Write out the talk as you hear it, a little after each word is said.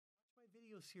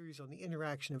video series on the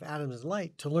interaction of atoms and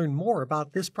light to learn more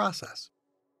about this process.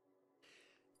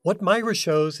 What Mira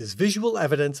shows is visual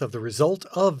evidence of the result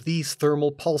of these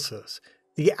thermal pulses.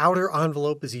 The outer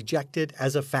envelope is ejected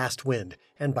as a fast wind,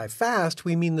 and by fast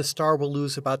we mean the star will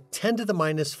lose about 10 to the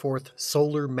minus fourth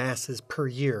solar masses per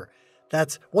year.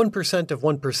 That's 1% of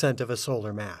 1% of a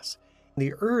solar mass.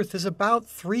 The Earth is about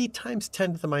 3 times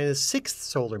 10 to the minus sixth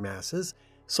solar masses,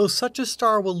 so such a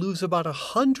star will lose about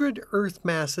 100 Earth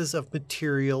masses of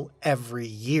material every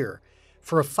year.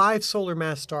 For a 5 solar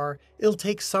mass star, it'll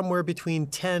take somewhere between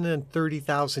 10 and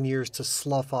 30,000 years to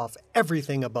slough off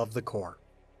everything above the core.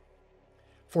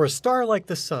 For a star like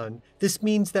the Sun, this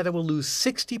means that it will lose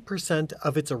 60%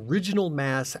 of its original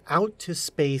mass out to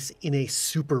space in a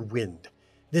super wind.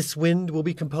 This wind will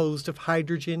be composed of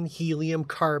hydrogen, helium,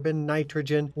 carbon,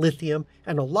 nitrogen, lithium,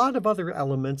 and a lot of other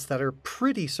elements that are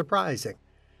pretty surprising.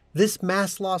 This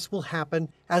mass loss will happen,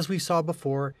 as we saw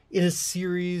before, in a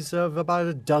series of about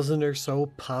a dozen or so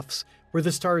puffs, where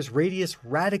the star's radius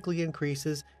radically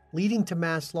increases, leading to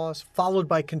mass loss, followed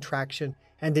by contraction,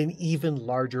 and an even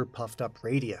larger puffed-up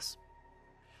radius.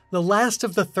 The last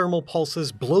of the thermal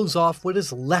pulses blows off what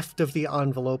is left of the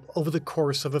envelope over the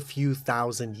course of a few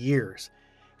thousand years.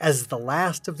 As the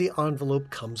last of the envelope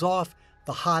comes off,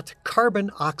 the hot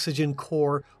carbon-oxygen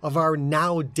core of our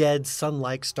now-dead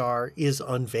Sun-like star is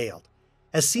unveiled.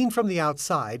 As seen from the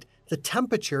outside, the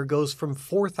temperature goes from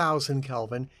 4,000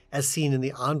 Kelvin, as seen in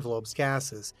the envelope's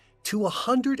gases, to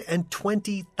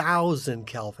 120,000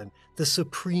 Kelvin, the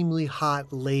supremely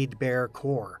hot laid-bare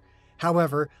core.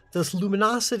 However, the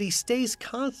luminosity stays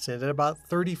constant at about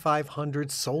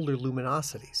 3,500 solar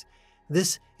luminosities.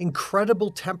 This incredible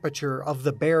temperature of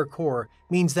the bare core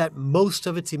means that most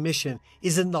of its emission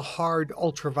is in the hard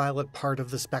ultraviolet part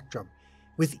of the spectrum,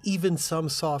 with even some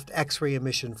soft X-ray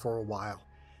emission for a while.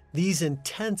 These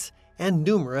intense and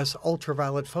numerous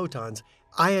ultraviolet photons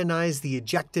ionize the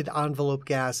ejected envelope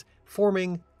gas,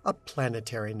 forming a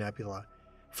planetary nebula.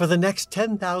 For the next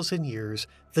 10,000 years,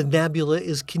 the nebula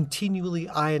is continually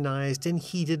ionized and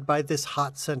heated by this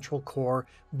hot central core,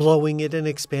 blowing it and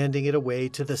expanding it away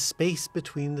to the space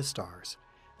between the stars.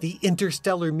 The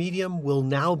interstellar medium will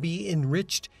now be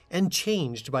enriched and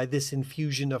changed by this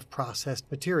infusion of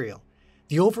processed material.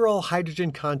 The overall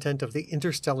hydrogen content of the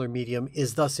interstellar medium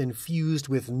is thus infused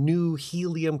with new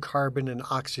helium, carbon, and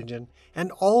oxygen,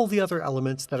 and all the other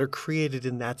elements that are created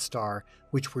in that star,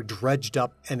 which were dredged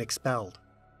up and expelled.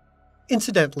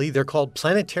 Incidentally, they're called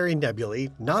planetary nebulae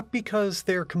not because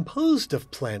they're composed of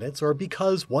planets or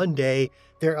because one day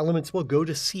their elements will go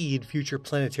to seed future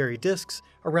planetary disks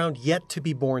around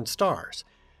yet-to-be-born stars.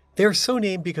 They're so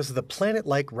named because of the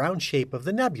planet-like round shape of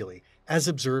the nebulae, as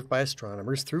observed by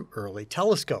astronomers through early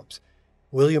telescopes.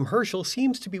 William Herschel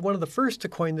seems to be one of the first to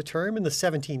coin the term in the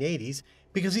 1780s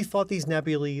because he thought these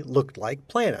nebulae looked like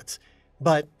planets.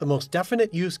 But the most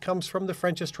definite use comes from the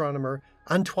French astronomer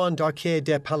Antoine Darquet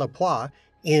de Palapoix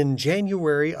in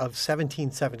January of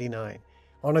 1779.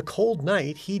 On a cold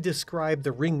night, he described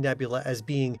the Ring Nebula as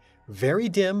being very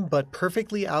dim but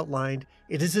perfectly outlined.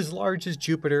 It is as large as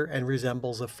Jupiter and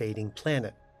resembles a fading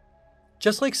planet.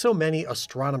 Just like so many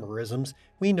astronomerisms,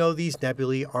 we know these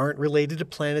nebulae aren't related to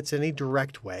planets in a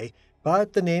direct way,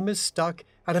 but the name is stuck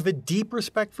out of a deep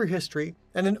respect for history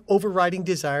and an overriding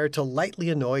desire to lightly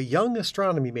annoy young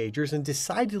astronomy majors and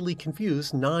decidedly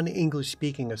confuse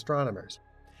non-English-speaking astronomers.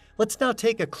 Let's now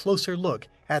take a closer look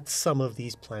at some of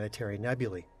these planetary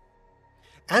nebulae.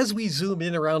 As we zoom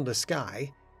in around the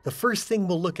sky, the first thing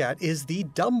we'll look at is the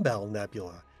Dumbbell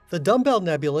Nebula. The Dumbbell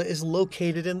Nebula is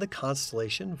located in the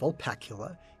constellation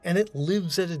Vulpecula, and it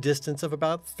lives at a distance of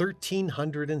about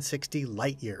 1,360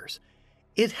 light-years.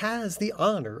 It has the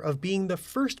honor of being the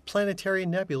first planetary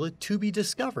nebula to be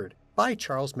discovered by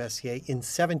Charles Messier in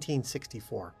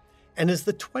 1764, and is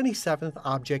the 27th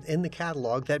object in the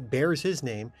catalog that bears his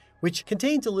name, which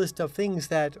contains a list of things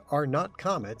that are not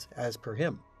comets as per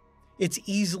him. It's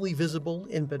easily visible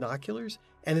in binoculars,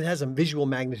 and it has a visual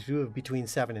magnitude of between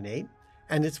 7 and 8,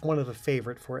 and it's one of the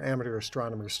favorite for amateur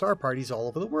astronomers' star parties all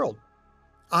over the world.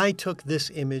 I took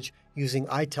this image using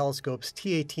iTelescope's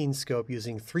T18 scope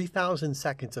using 3,000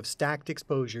 seconds of stacked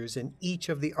exposures in each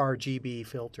of the RGB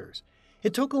filters.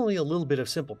 It took only a little bit of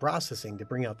simple processing to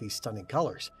bring out these stunning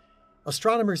colors.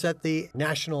 Astronomers at the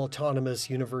National Autonomous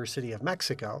University of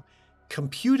Mexico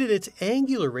computed its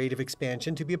angular rate of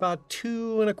expansion to be about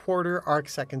 2¼ arc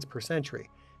seconds per century.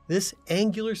 This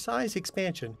angular size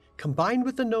expansion, combined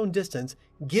with the known distance,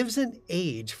 gives an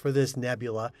age for this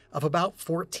nebula of about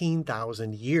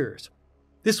 14,000 years.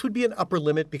 This would be an upper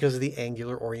limit because of the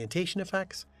angular orientation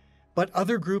effects, but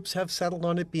other groups have settled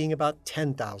on it being about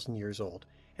 10,000 years old.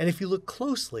 And if you look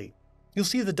closely, You'll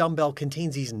see the dumbbell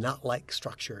contains these knot-like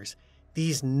structures.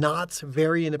 These knots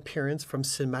vary in appearance from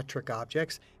symmetric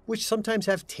objects, which sometimes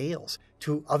have tails,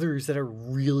 to others that are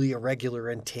really irregular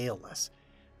and tailless.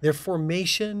 Their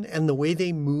formation and the way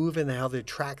they move and how they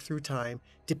track through time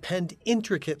depend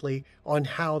intricately on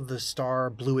how the star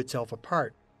blew itself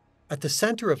apart. At the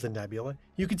center of the nebula,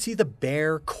 you can see the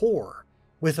bare core,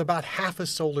 with about half a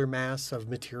solar mass of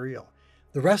material.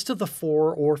 The rest of the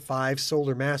 4 or 5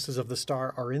 solar masses of the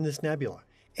star are in this nebula.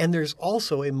 And there's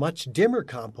also a much dimmer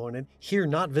component, here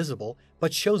not visible,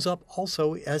 but shows up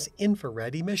also as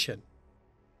infrared emission.